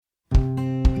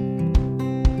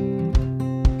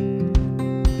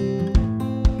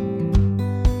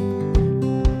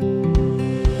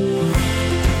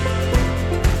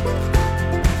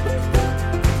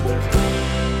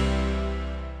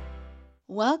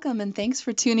Welcome and thanks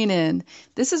for tuning in.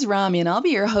 This is Rami and I'll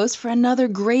be your host for another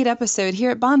great episode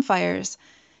here at Bonfires.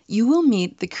 You will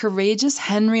meet the courageous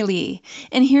Henry Lee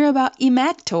and hear about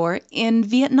Imagtor in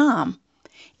Vietnam.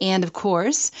 And of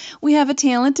course, we have a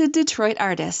talented Detroit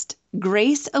artist.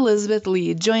 Grace Elizabeth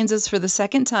Lee joins us for the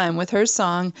second time with her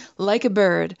song, Like a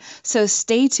Bird, so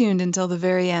stay tuned until the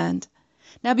very end.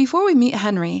 Now before we meet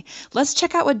Henry, let's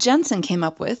check out what Jensen came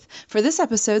up with for this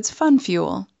episode's Fun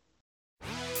Fuel.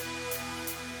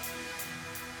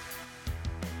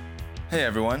 Hey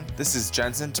everyone, this is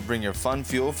Jensen to bring your fun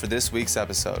fuel for this week's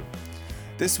episode.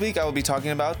 This week I will be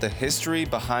talking about the history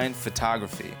behind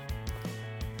photography.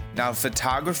 Now,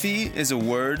 photography is a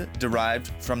word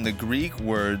derived from the Greek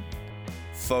word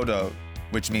photo,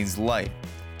 which means light,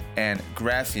 and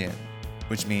graphein,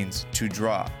 which means to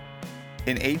draw.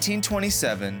 In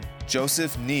 1827,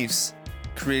 Joseph Niepce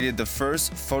created the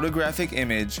first photographic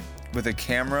image with a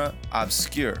camera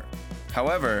obscure.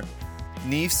 However,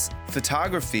 Niepce's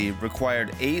photography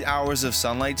required 8 hours of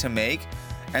sunlight to make,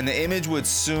 and the image would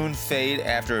soon fade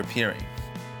after appearing.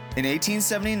 In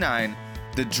 1879,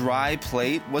 the dry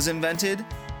plate was invented,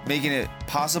 making it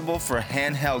possible for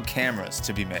handheld cameras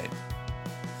to be made.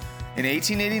 In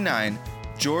 1889,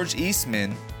 George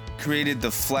Eastman created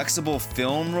the flexible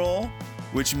film roll,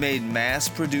 which made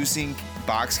mass-producing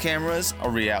box cameras a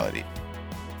reality.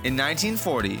 In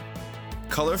 1940,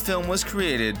 color film was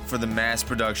created for the mass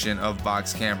production of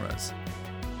box cameras.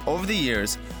 Over the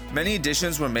years, many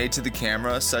additions were made to the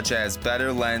camera, such as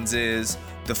better lenses,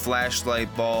 the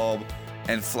flashlight bulb,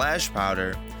 and flash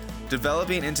powder,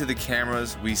 developing into the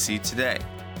cameras we see today.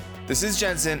 This is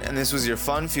Jensen, and this was your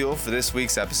fun fuel for this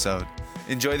week's episode.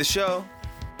 Enjoy the show!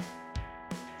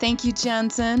 Thank you,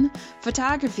 Jensen.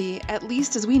 Photography, at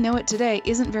least as we know it today,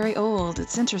 isn't very old.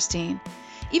 It's interesting.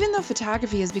 Even though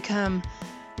photography has become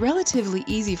relatively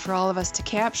easy for all of us to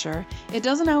capture, it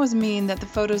doesn't always mean that the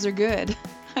photos are good.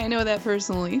 I know that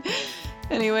personally.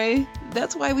 Anyway,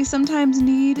 that's why we sometimes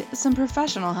need some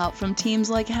professional help from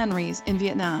teams like Henry's in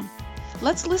Vietnam.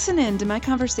 Let's listen in to my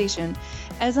conversation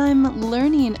as I'm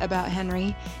learning about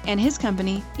Henry and his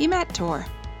company, Imagtor.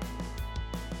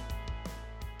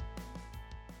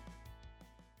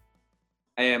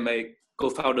 I am a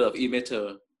co-founder of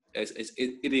Imagtor.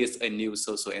 It is a new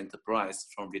social enterprise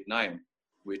from Vietnam,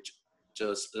 which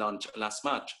just launched last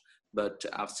March. But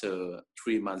after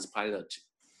 3 months pilot,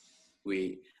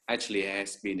 we actually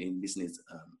has been in business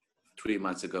 3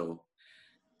 months ago.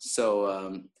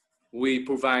 So we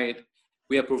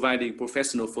are providing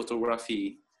professional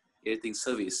photography editing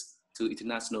service to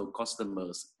international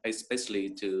customers, especially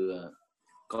to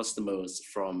customers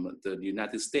from the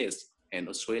United States and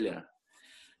Australia.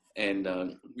 And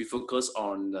we focus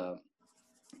on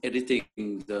editing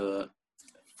the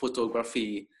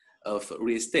photography of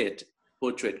real estate,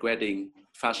 portrait wedding,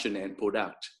 fashion and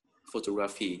product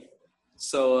photography.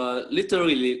 So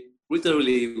literally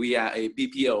we are a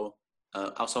BPO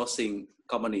outsourcing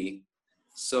company.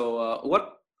 So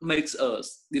what makes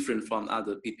us different from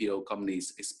other BPO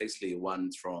companies, especially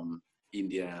ones from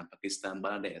India, Pakistan,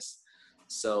 Bangladesh?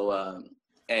 So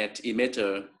at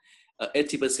Imagtor,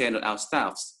 80% of our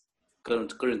staffs,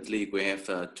 currently we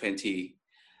have 20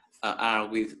 are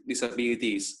with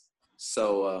disabilities.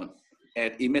 So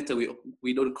at Imagtor,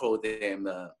 we don't call them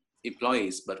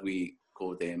employees, but we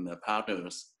call them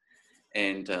partners.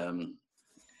 And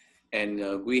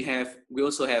we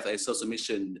also have a social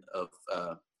mission of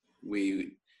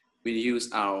we use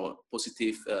our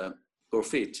positive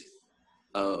profit,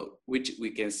 which we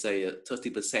can say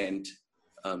 30%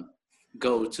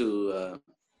 go to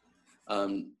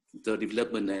the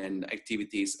development and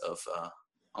activities of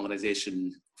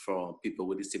organization for people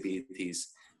with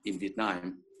disabilities in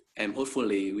Vietnam, and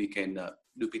hopefully we can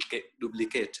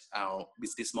duplicate our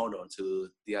business model to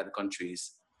the other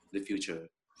countries in the future.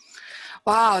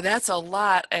 Wow, that's a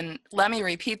lot. And let me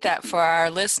repeat that for our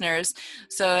listeners.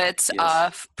 So it's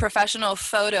Yes. Professional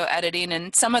photo editing,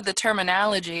 and some of the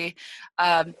terminology,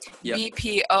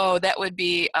 BPO, that would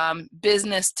be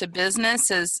business to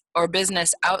business or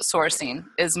business outsourcing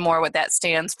is more what that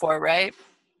stands for, right?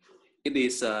 It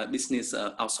is business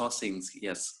outsourcing,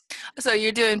 yes. So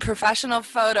you're doing professional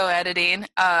photo editing,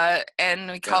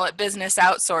 and we call it business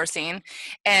outsourcing.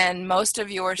 And most of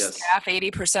your staff,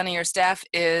 80% of your staff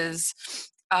is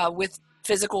with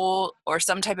physical or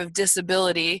some type of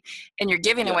disability, and you're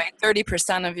giving away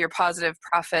 30% of your positive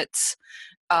profits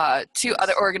to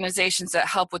other organizations that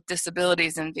help with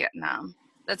disabilities in Vietnam.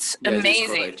 That's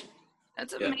amazing.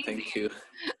 That's amazing. Thank you.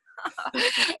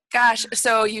 Gosh,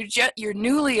 so you're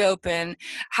newly open.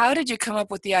 How did you come up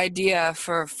with the idea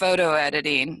for photo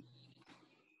editing?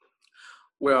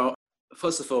 Well,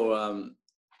 first of all,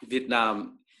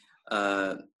 Vietnam,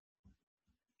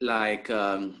 like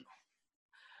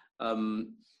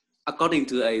according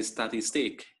to a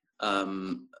statistic,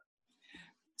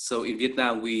 so in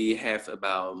Vietnam we have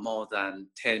about more than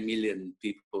 10 million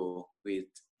people with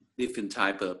different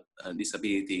type of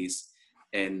disabilities,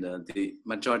 and the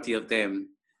majority of them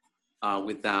are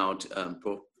without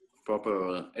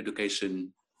proper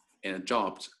education and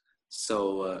jobs,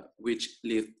 so which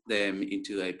lead them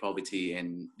into a poverty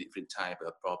and different type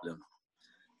of problem.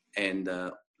 And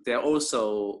there are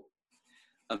also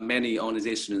many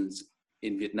organizations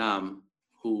in Vietnam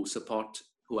who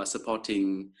are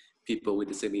supporting people with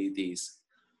disabilities,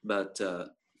 but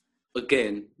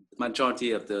again,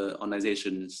 majority of the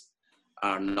organizations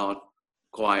are not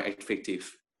quite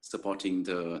effective supporting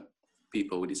the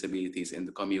people with disabilities in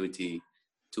the community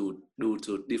due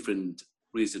to different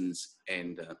reasons,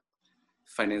 and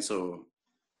finance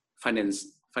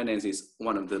is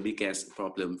one of the biggest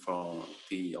problem for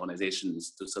the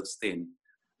organizations to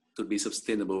be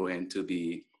sustainable and to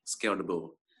be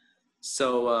scalable.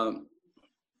 So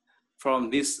from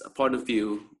this point of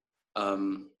view,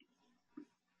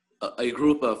 a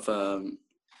group of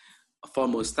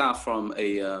former staff from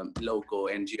a local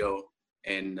NGO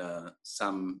and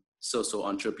some social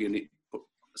entrepreneur,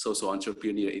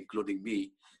 including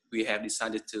me, we have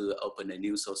decided to open a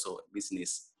new social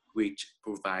business which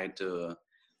provide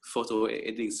photo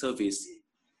editing service.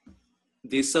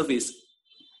 This service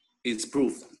is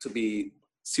proved to be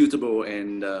suitable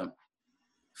and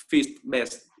fit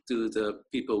best to the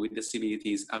people with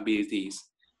disabilities abilities,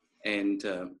 and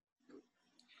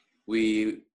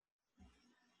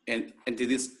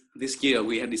this year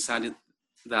we have decided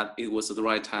that it was the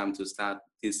right time to start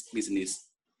this business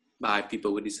by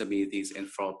people with disabilities and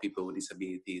for people with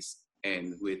disabilities,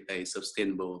 and with a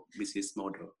sustainable business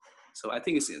model. So I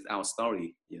think it's our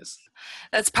story. Yes,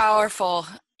 that's powerful.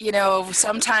 You know,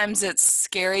 sometimes it's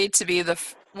scary to be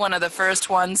one of the first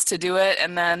ones to do it,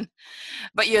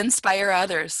 but you inspire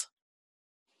others.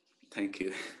 Thank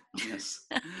you. Yes.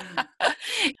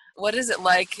 What is it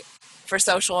like for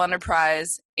social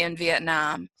enterprise in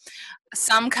Vietnam?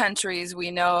 Some countries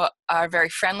we know are very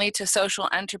friendly to social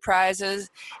enterprises,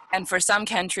 and for some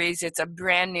countries it's a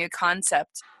brand new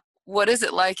concept. What is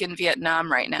it like in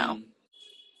Vietnam right now?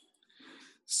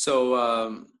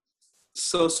 So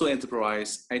social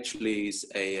enterprise actually is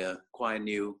a quite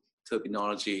new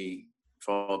terminology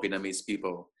for Vietnamese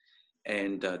people,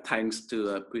 and thanks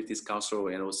to British Council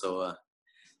and also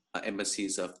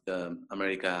embassies of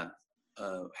America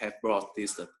have brought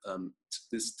this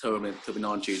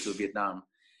terminology to Vietnam,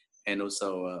 and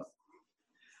also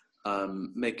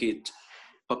make it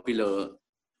popular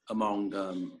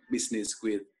among business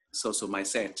with social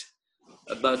mindset.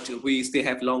 But we still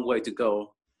have a long way to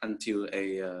go until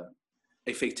a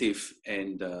effective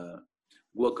and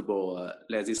workable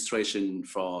legislation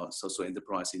for social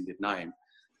enterprise in Vietnam.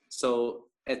 So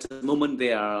at the moment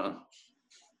there are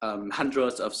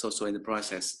hundreds of social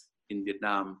enterprises in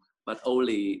Vietnam, but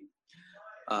only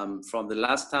from the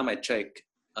last time I checked,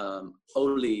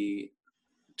 only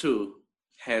 2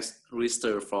 has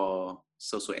registered for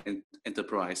social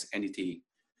enterprise entity.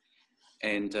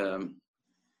 And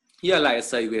yeah, like I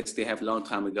say, we still have a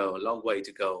long way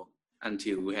to go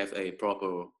until we have a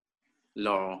proper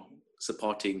law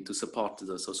support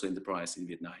the social enterprise in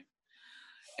Vietnam.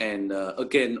 And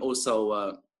again,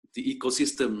 also the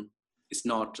ecosystem is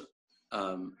not,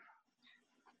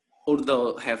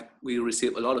 although we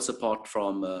receive a lot of support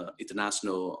from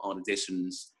international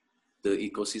organizations, the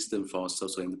ecosystem for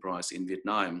social enterprise in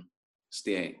Vietnam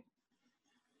still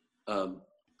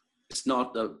it's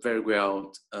not very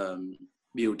well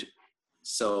built.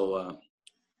 So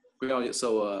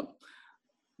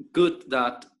good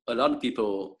that a lot of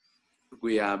people,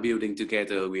 we are building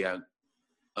together, we are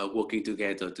working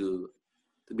together to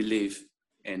believe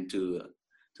and to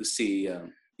see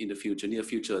in the near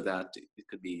future, that it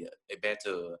could be a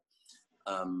better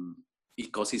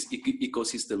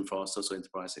ecosystem for social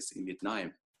enterprises in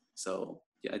Vietnam. So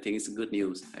yeah, I think it's good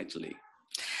news actually.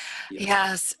 Yeah.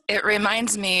 Yes, it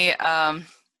reminds me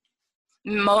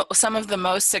some of the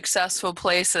most successful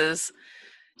places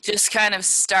just kind of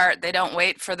start. They don't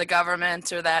wait for the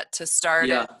government or that to start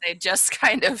it. They just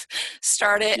kind of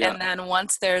start it, and then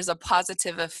once there's a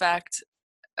positive effect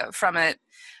from it.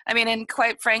 I mean, and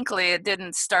quite frankly, it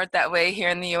didn't start that way here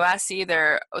in the US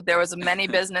either. There was many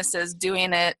businesses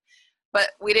doing it,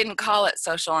 but we didn't call it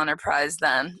social enterprise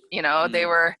then. You know, they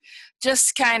were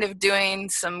just kind of doing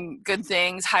some good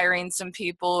things, hiring some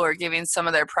people or giving some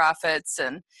of their profits,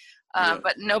 and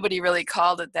but nobody really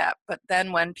called it that. But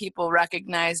then when people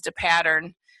recognized a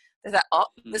pattern, They thought, oh,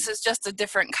 this is just a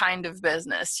different kind of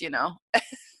business,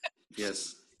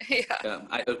 Yes. Yeah.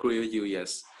 I agree with you.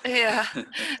 Yes. Yeah.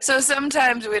 So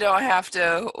sometimes we don't have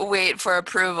to wait for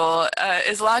approval.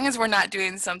 As long as we're not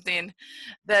doing something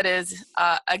that is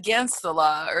against the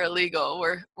law or illegal,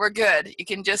 we're good. You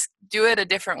can just do it a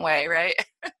different way, right?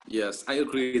 Yes, I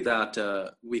agree that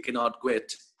we cannot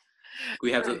wait.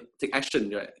 We have to take action.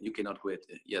 Right? You cannot wait.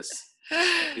 Yes.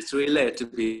 It's really late to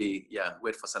be,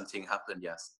 wait for something happen.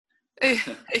 Yes.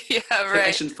 Yeah, right. Take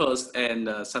action first and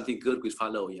something good will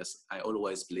follow. Yes. I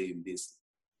always believe in this.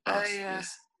 Yeah.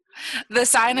 Yes. The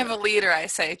sign of a leader, I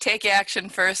say, take action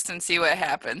first and see what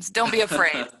happens. Don't be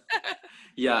afraid.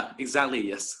 Yeah, exactly.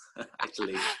 Yes,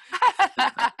 actually.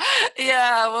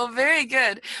 Yeah, well, very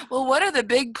good. Well, what are the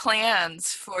big plans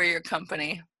for your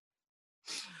company?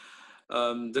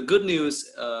 The good news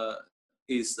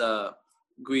is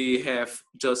we have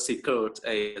just secured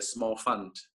a small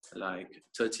fund, like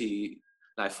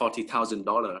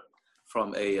 $40,000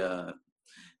 from a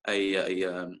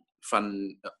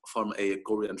fund from a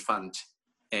Korean fund,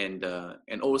 and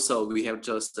also we have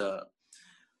just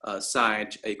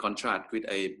signed a contract with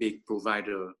a big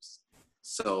provider.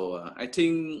 So I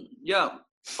think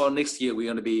for next year we're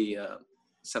gonna be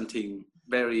something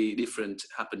very different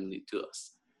happening to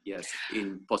us. Yes,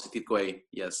 in positive way.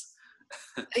 Yes.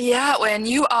 Yeah, and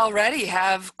you already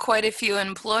have quite a few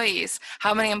employees.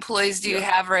 How many employees do you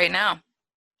have right now?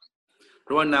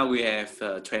 Right now we have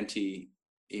 20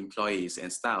 employees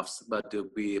and staffs, but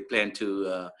we plan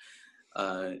to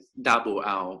double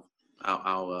our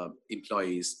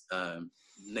employees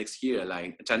next year,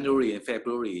 like January and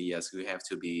February. Yes, we have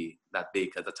to be that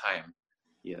big at the time.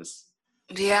 Yes.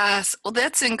 Yes. Well,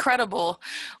 that's incredible.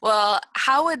 Well,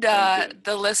 how would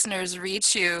the listeners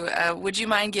reach you? Would you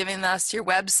mind giving us your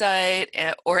website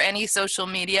or any social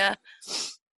media?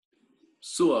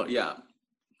 Sure. Yeah.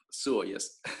 Sure.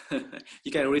 Yes.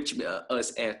 You can reach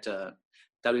us at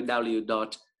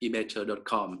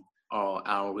www.imagtor.com or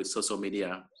our social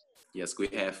media. Yes, we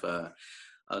have a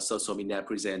social media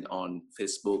present on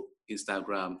Facebook,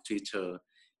 Instagram, Twitter,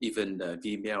 even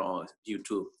Vimeo or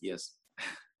YouTube. Yes.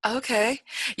 Okay.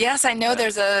 Yes, I know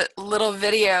there's a little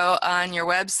video on your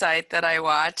website that I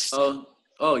watched. Oh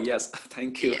yes.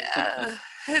 Thank you. Yeah,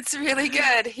 it's really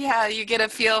good. Yeah, you get a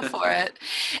feel for it.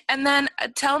 And then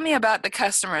tell me about the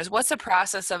customers. What's the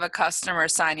process of a customer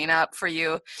signing up for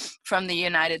you from the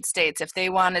United States? If they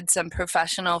wanted some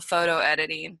professional photo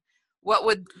editing, what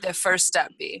would the first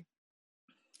step be?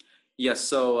 Yes.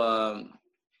 So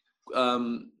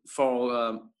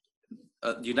for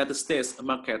United States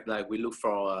market, like we look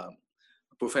for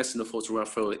professional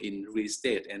photographer in real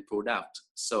estate and product.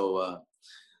 So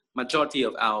majority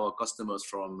of our customers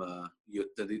from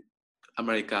the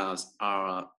Americas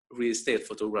are real estate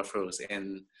photographers,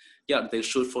 and they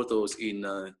shoot photos in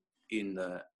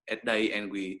at day,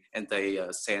 and they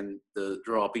send the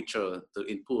raw picture, the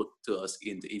input to us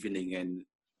in the evening,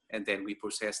 and then we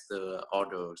process the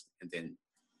orders and then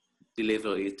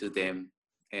deliver it to them,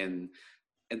 and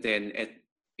then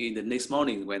in the next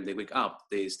morning when they wake up,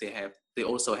 they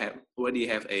also already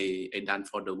have a done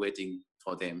for the wedding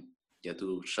for them,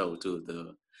 to show to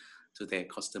their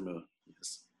customer.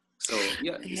 Yes. So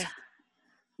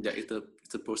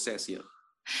it's a process.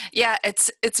 Yeah,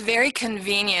 it's very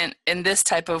convenient in this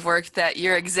type of work that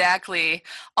you're exactly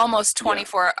almost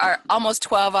 24 or almost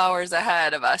 12 hours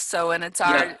ahead of us. So when it's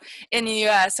in the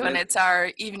US, when it's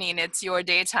our evening, it's your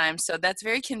daytime. So that's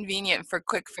very convenient for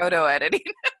quick photo editing.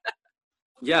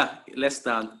 Yeah, less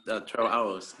than 12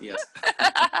 hours. Yes.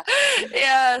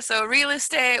 Yeah, so real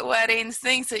estate, weddings,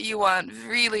 things that you want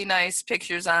really nice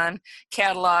pictures on,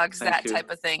 catalogs, that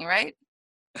type of thing, right?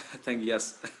 Thank you.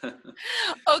 Yes.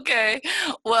 Okay.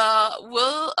 Well,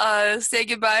 we'll say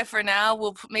goodbye for now.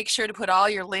 We'll make sure to put all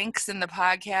your links in the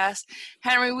podcast.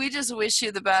 Henry, we just wish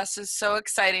you the best. It's so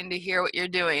exciting to hear what you're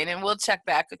doing, and we'll check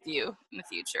back with you in the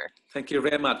future. Thank you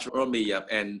very much, Romy,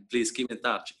 and please keep in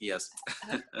touch. Yes.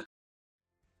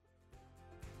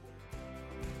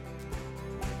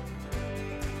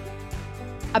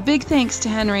 A big thanks to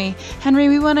Henry. Henry,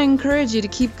 we want to encourage you to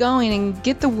keep going and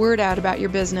get the word out about your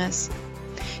business.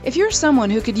 If you're someone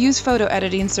who could use photo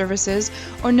editing services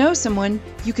or know someone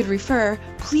you could refer,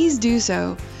 please do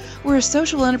so. We're a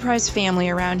social enterprise family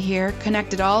around here,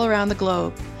 connected all around the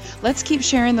globe. Let's keep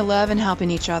sharing the love and helping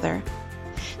each other.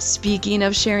 Speaking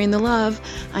of sharing the love,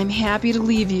 I'm happy to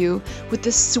leave you with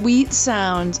the sweet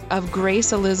sounds of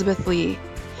Grace Elizabeth Lee.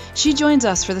 She joins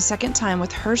us for the second time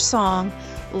with her song,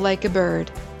 Like a Bird.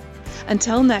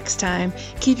 Until next time,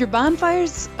 keep your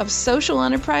bonfires of social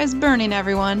enterprise burning,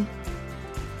 everyone.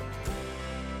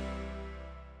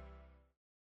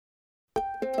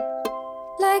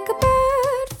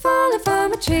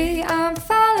 tree, I'm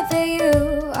falling for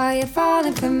you. Are you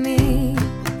falling for me?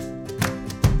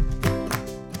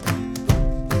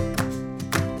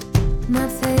 My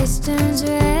face turns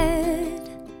red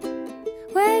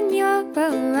when you're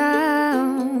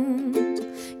around.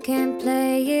 Can't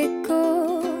play it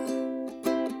cool,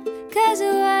 'cause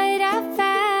of what I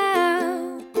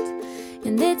found.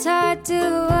 And it's hard to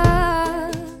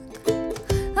walk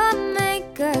or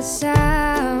make a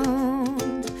sound.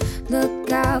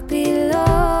 Look out below,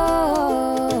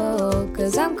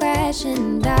 'cause I'm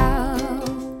crashing down.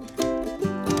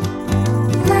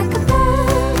 Like a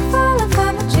bird falling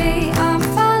from a tree, I'm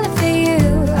falling for you.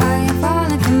 Are you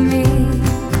falling for me?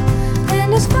 And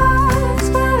as far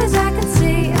as I can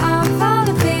see, I'm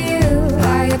falling for you.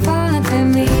 Are you falling for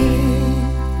me?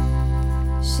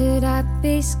 Should I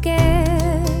be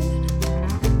scared?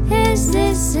 Is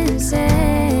this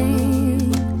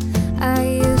insane? I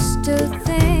used to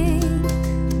think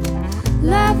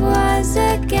love was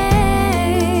a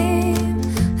game.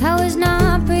 I was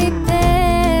not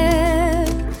prepared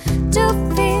to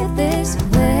feel this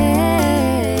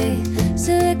way.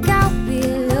 So look out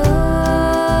below,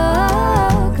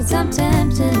 'cause I'm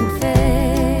tempted to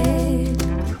fade.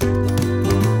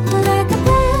 Like a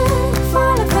bird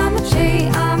falling from a tree,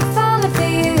 I'm falling for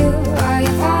you. Are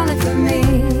you falling for me?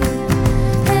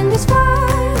 And as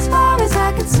far as I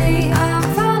can see, I'm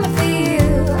falling for you.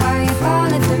 Are you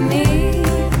falling for me?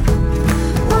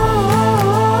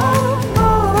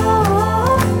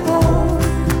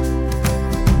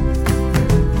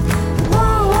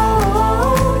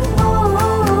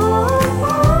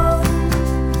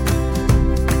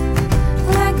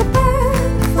 Like a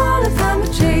bird falling from a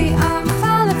tree, I'm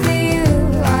falling for you.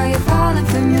 Are you falling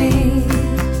for me?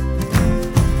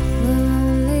 We're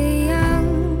only young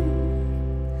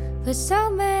for so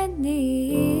many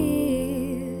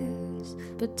years,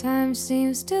 but time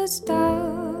seems to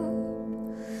stop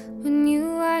when you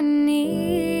are near.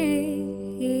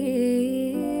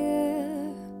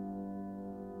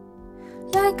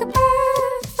 Like a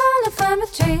bird falling from a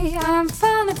tree, I'm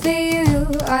falling for you.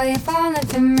 Are you falling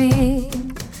for me?